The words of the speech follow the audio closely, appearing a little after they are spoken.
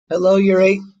Hello,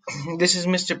 Yuri. This is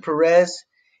Mr. Perez,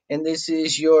 and this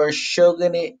is your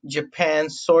Shogunate Japan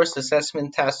Source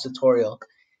Assessment Task tutorial.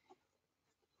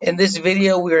 In this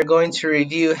video, we are going to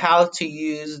review how to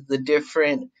use the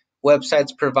different websites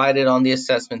provided on the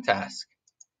assessment task.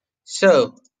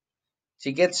 So,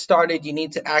 to get started, you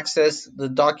need to access the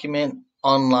document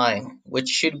online,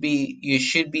 which you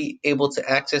should be able to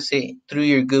access it through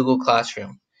your Google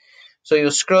Classroom. So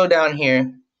you'll scroll down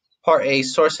here, Part A,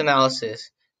 Source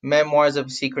Analysis, Memoirs of a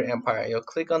Secret Empire. You'll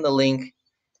click on the link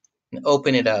and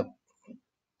open it up.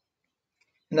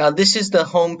 Now this is the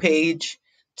home page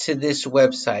to this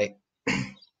website.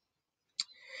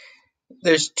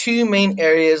 There's two main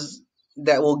areas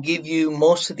that will give you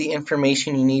most of the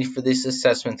information you need for this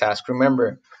assessment task.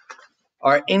 Remember,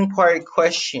 our inquiry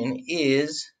question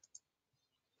is,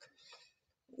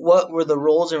 what were the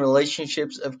roles and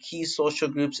relationships of key social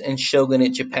groups in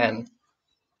Shogunate Japan?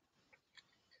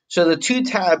 So the two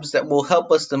tabs that will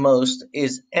help us the most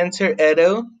is Enter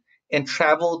Edo and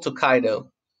Travel to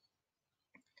Kaido.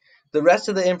 The rest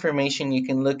of the information you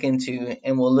can look into,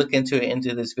 and we'll look into it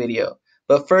into this video.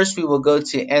 But first we will go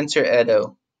to Enter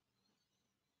Edo.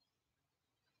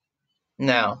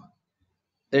 Now,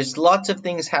 there's lots of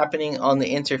things happening on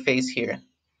the interface here.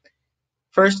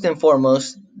 First and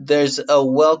foremost, there's a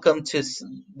welcome to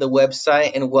the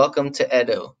website and welcome to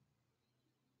Edo.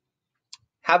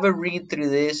 Have a read through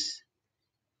this.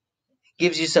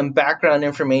 Gives you some background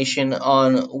information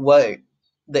on what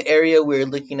the area we're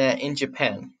looking at in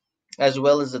Japan, as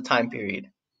well as the time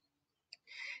period.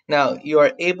 Now, you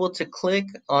are able to click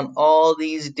on all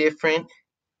these different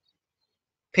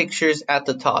pictures at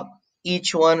the top.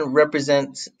 Each one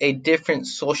represents a different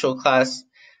social class,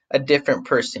 a different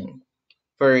person.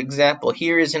 For example,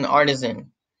 here is an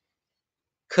artisan,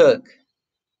 cook,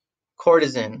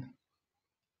 courtesan,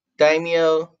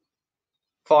 daimyo,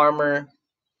 farmer,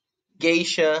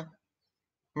 geisha,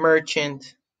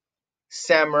 merchant,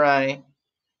 samurai,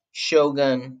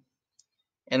 shogun,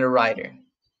 and a writer.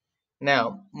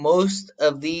 Now, most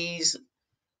of these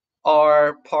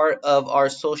are part of our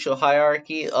social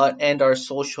hierarchy and our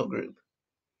social group.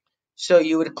 So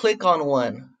you would click on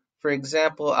one. For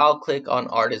example, I'll click on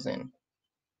artisan.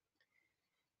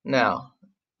 Now,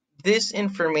 this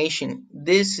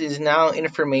is now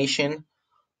information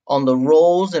on the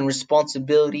roles and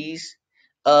responsibilities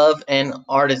of an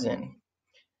artisan.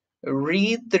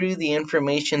 Read through the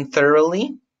information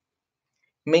thoroughly.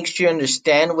 Make sure you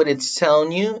understand what it's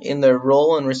telling you in their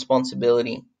role and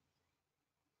responsibility.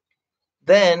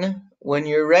 Then, when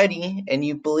you're ready and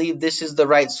you believe this is the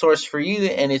right source for you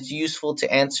and it's useful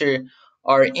to answer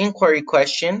our inquiry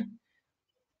question,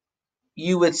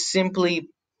 you would simply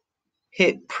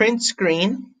hit print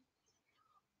screen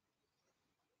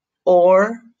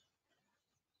or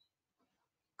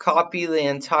copy the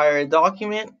entire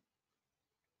document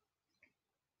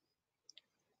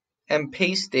and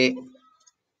paste it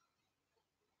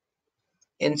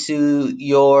into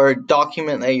your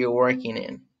document that you're working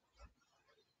in.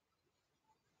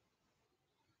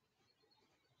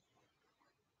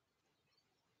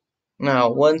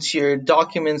 Now, once your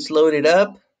document's loaded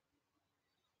up,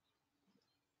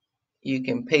 you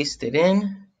can paste it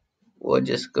in. We'll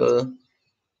just go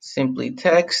simply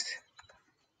text.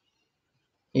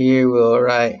 Here we'll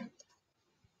write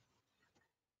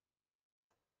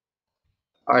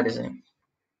artisan.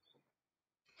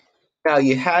 Now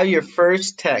you have your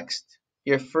first text,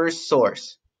 your first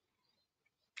source.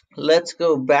 Let's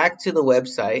go back to the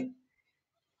website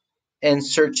and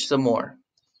search some more.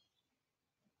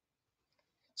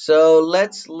 So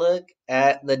let's look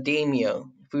at the daimyo.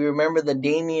 If we remember, the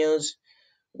daimyos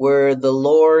were the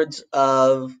lords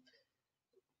of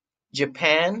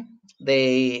Japan.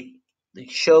 The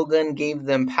shogun gave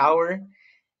them power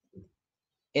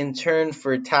in turn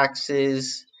for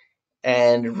taxes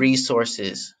and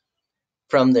resources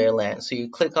from their land. So you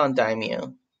click on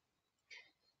daimyo.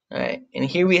 All right, and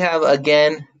here we have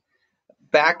again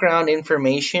background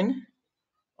information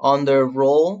on their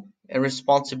role and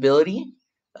responsibility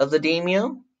of the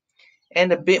daimyo,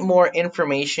 and a bit more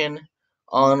information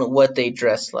on what they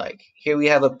dress like. Here we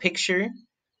have a picture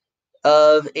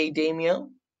of a daimyo,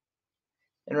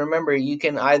 and remember, you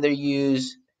can either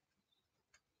use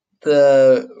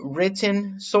the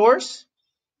written source,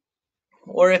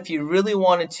 or if you really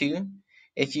wanted to,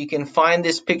 if you can find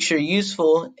this picture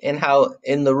useful in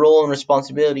the role and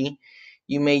responsibility,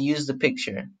 you may use the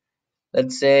picture.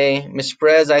 Let's say, Ms.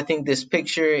 Perez, I think this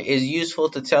picture is useful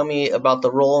to tell me about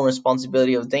the role and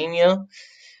responsibility of daimyo.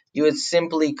 You would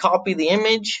simply copy the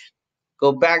image,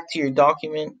 go back to your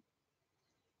document,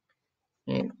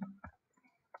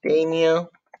 daimyo,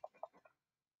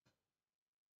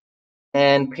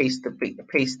 and paste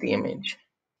the image.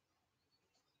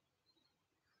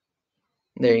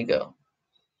 There you go.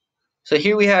 So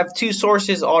here we have two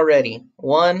sources already.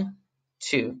 1,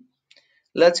 2.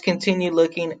 Let's continue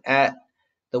looking at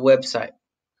the website.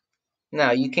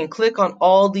 Now you can click on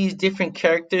all these different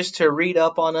characters to read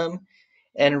up on them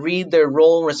and read their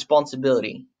role and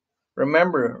responsibility.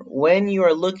 Remember, when you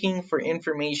are looking for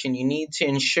information, you need to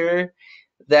ensure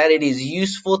that it is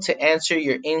useful to answer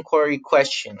your inquiry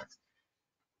question.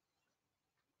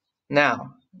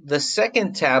 Now, the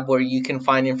second tab where you can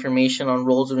find information on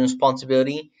roles and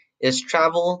responsibility is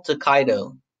Travel to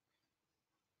Kaido.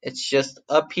 It's just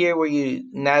up here where you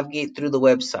navigate through the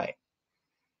website.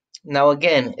 Now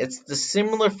again, it's the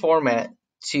similar format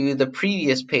to the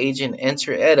previous page in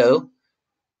Enter Edo.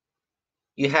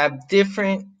 You have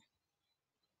different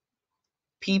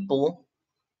people,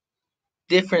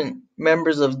 different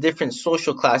members of different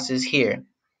social classes here.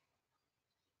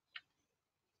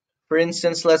 For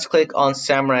instance, let's click on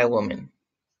Samurai Woman.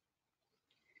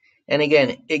 And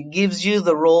again, it gives you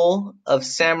the role of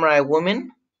Samurai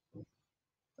Woman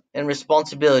and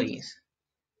responsibilities.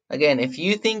 Again, if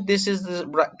you think this is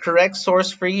the correct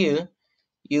source for you,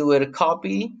 you would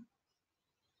copy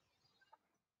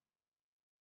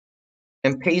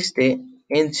and paste it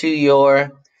into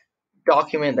your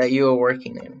document that you are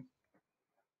working in.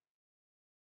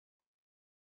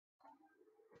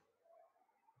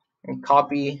 And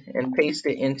copy and paste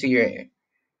it into your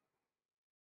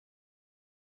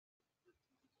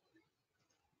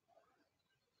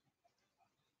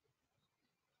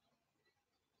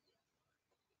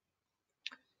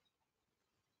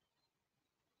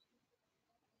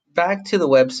back to the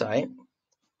website.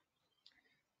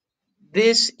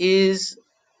 This is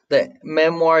the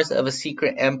Memoirs of a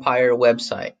Secret Empire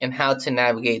website and how to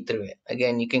navigate through it.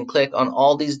 Again, you can click on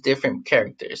all these different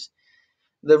characters.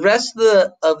 The rest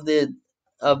of the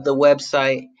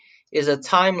website is a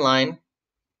timeline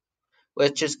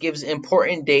which just gives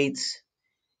important dates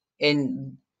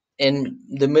in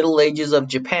the Middle Ages of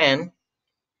Japan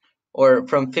or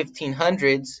from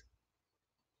 1500s.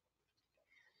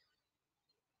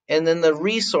 And then the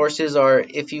resources are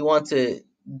if you want to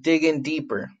dig in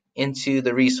deeper into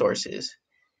the resources.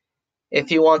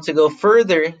 If you want to go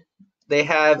further, they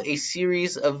have a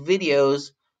series of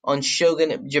videos on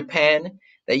Shogunate Japan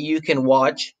that you can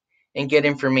watch and get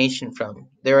information from.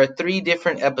 There are 3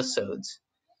 different episodes.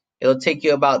 It'll take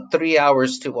you about 3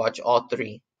 hours to watch all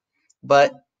 3,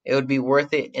 but it would be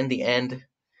worth it in the end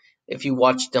if you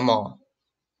watch them all.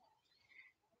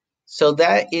 So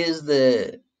that is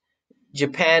the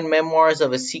Japan Memoirs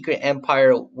of a Secret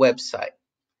Empire website.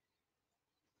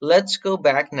 Let's go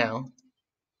back now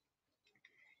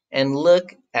and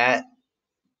look at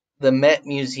the Met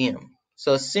Museum.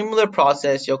 So a similar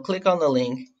process, you'll click on the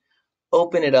link,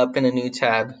 open it up in a new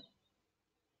tab.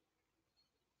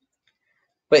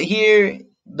 But here,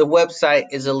 the website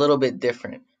is a little bit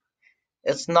different.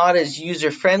 It's not as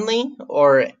user-friendly,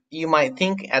 or you might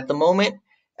think at the moment,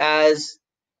 as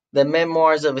the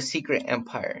Memoirs of a Secret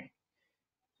Empire.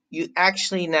 You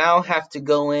actually now have to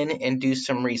go in and do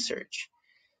some research.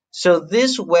 So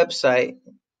this website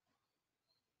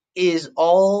is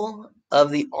all of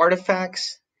the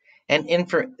artifacts and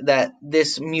info that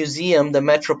this museum, the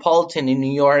Metropolitan in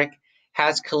New York,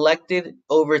 has collected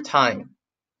over time.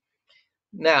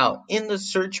 Now, in the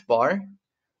search bar,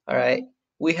 all right,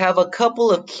 we have a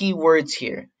couple of keywords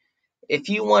here. If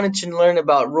you wanted to learn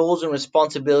about roles and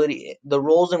responsibility, the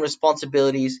roles and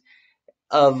responsibilities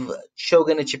of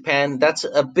Shogunate Japan, that's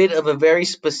a bit of a very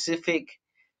specific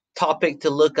topic to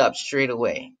look up straight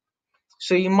away.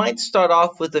 So you might start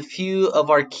off with a few of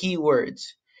our keywords.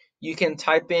 You can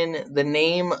type in the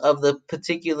name of the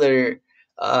particular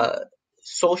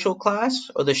social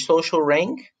class or the social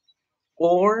rank,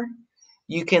 or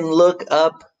you can look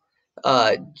up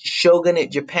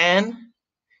Shogunate Japan.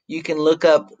 You can look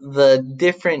up the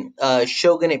different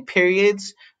shogunate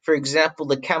periods. For example,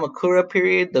 the Kamakura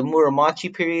period, the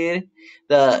Muromachi period,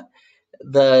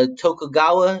 the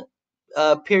Tokugawa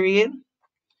period.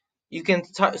 You can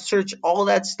search all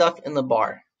that stuff in the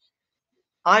bar.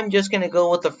 I'm just going to go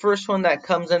with the first one that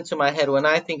comes into my head when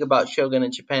I think about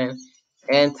Shogunate Japan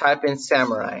and type in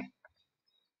samurai.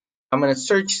 I'm going to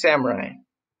search samurai.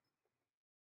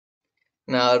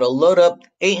 Now it'll load up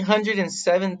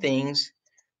 807 things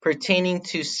pertaining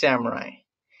to samurai.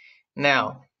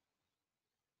 Now,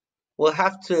 we'll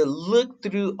have to look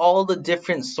through all the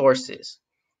different sources.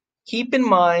 Keep in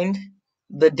mind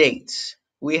the dates.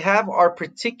 We have our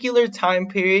particular time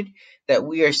period that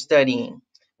we are studying,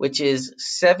 which is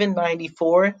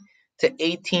 794 to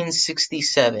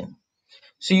 1867.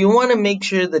 So you want to make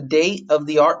sure the date of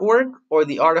the artwork or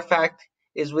the artifact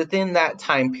is within that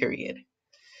time period.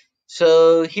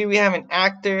 So here we have an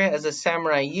actor as a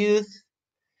samurai youth.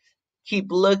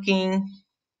 Keep looking.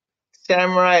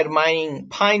 Samurai admiring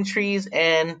pine trees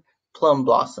and plum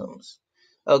blossoms.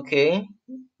 Okay,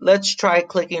 let's try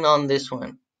clicking on this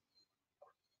one.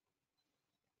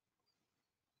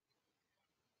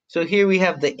 So here we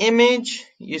have the image.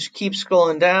 You just keep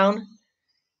scrolling down.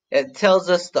 It tells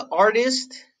us the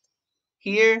artist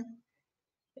here,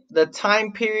 the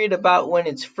time period about when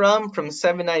it's from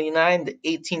 799 to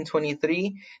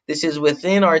 1823. This is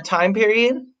within our time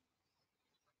period.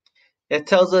 It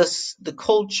tells us the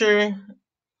culture,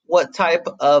 what type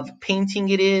of painting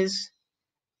it is.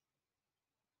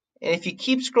 And if you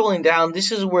keep scrolling down,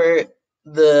 this is where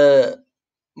the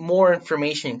more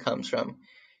information comes from.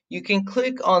 You can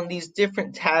click on these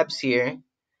different tabs here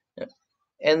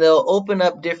and they'll open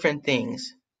up different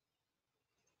things.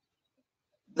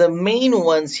 The main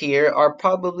ones here are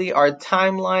probably our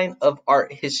timeline of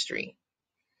art history.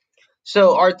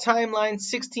 So our timeline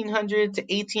 1600 to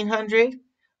 1800,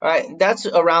 all right, that's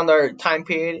around our time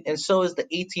period, and so is the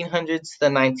 1800s to the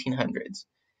 1900s.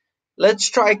 Let's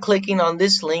try clicking on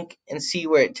this link and see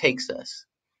where it takes us.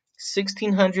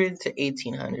 1600 to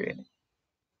 1800.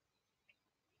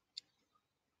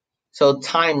 So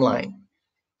timeline.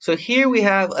 So here we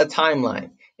have a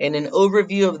timeline and an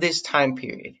overview of this time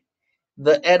period.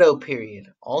 The Edo period,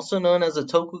 also known as the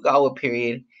Tokugawa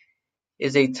period,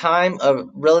 is a time of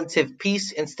relative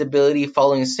peace and stability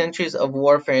following centuries of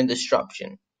warfare and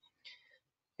disruption.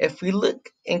 If we look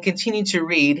and continue to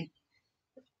read,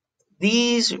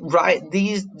 these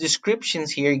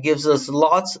descriptions here gives us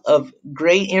lots of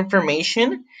great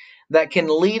information that can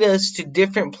lead us to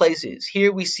different places.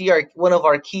 Here we see one of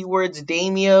our keywords,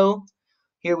 daimyo.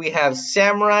 Here we have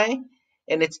samurai,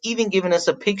 and it's even given us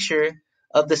a picture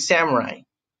of the samurai.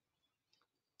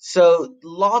 So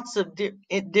lots of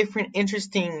different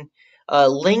interesting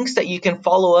links that you can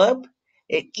follow up.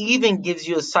 It even gives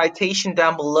you a citation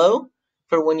down below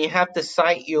for when you have to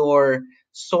cite your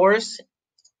source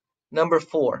number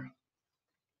 4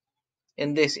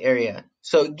 in this area.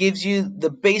 So it gives you the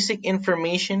basic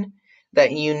information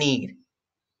that you need.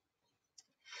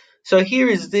 So here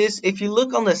is this. If you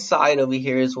look on the side over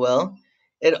here as well,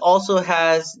 it also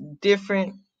has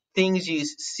different things you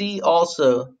see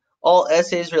also. All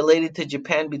essays related to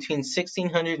Japan between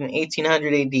 1600 and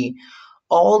 1800 AD.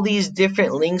 All these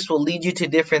different links will lead you to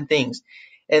different things.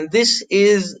 And this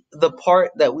is the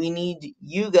part that we need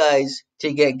you guys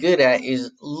to get good at,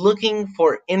 is looking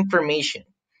for information.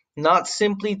 Not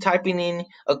simply typing in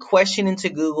a question into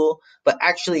Google, but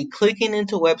actually clicking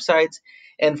into websites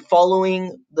and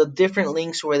following the different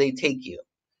links where they take you.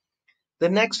 The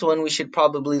next one we should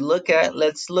probably look at,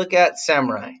 let's look at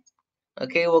samurai.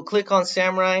 Okay, we'll click on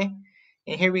samurai,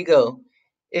 and here we go.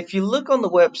 If you look on the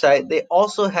website, they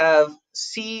also have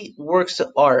see works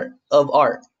of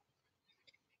art.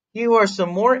 Here are some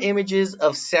more images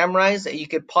of samurais that you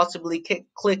could possibly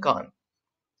click on.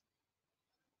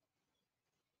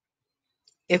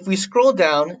 If we scroll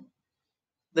down,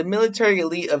 the military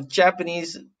elite of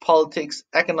Japanese politics,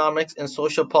 economics, and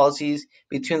social policies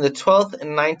between the 12th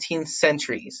and 19th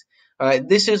centuries. All right,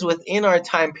 this is within our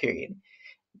time period.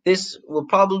 This will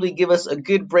probably give us a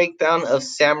good breakdown of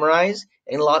samurais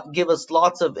and give us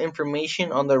lots of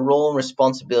information on their role and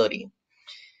responsibility.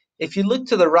 If you look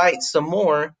to the right some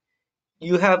more,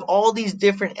 you have all these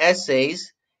different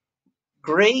essays,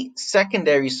 great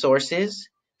secondary sources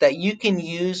that you can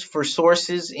use for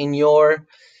sources in your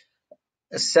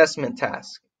assessment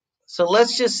task. So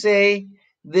let's just say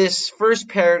this first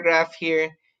paragraph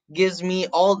here gives me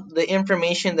all the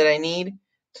information that I need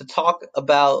to talk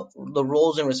about the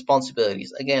roles and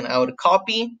responsibilities. Again, I would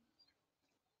copy,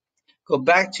 go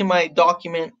back to my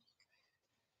document,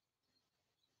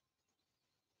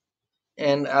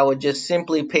 and I would just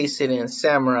simply paste it in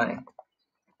samurai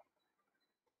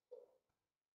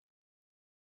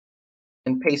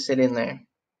and paste it in there.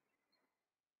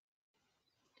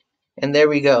 And there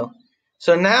we go.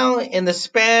 So now in the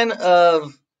span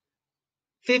of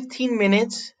 15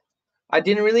 minutes, I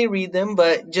didn't really read them,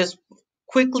 but just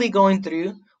quickly going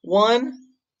through 1,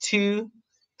 2,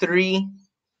 3,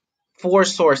 4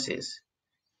 sources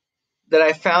that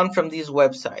I found from these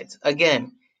websites.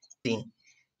 Again,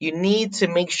 you need to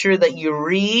make sure that you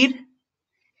read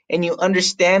and you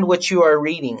understand what you are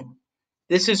reading.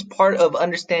 This is part of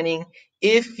understanding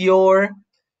if your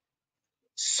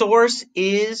source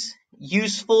is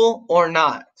useful or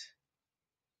not.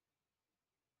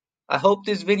 I hope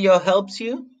this video helps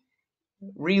you.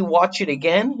 Rewatch it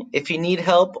again if you need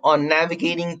help on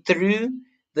navigating through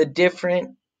the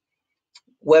different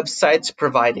websites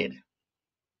provided.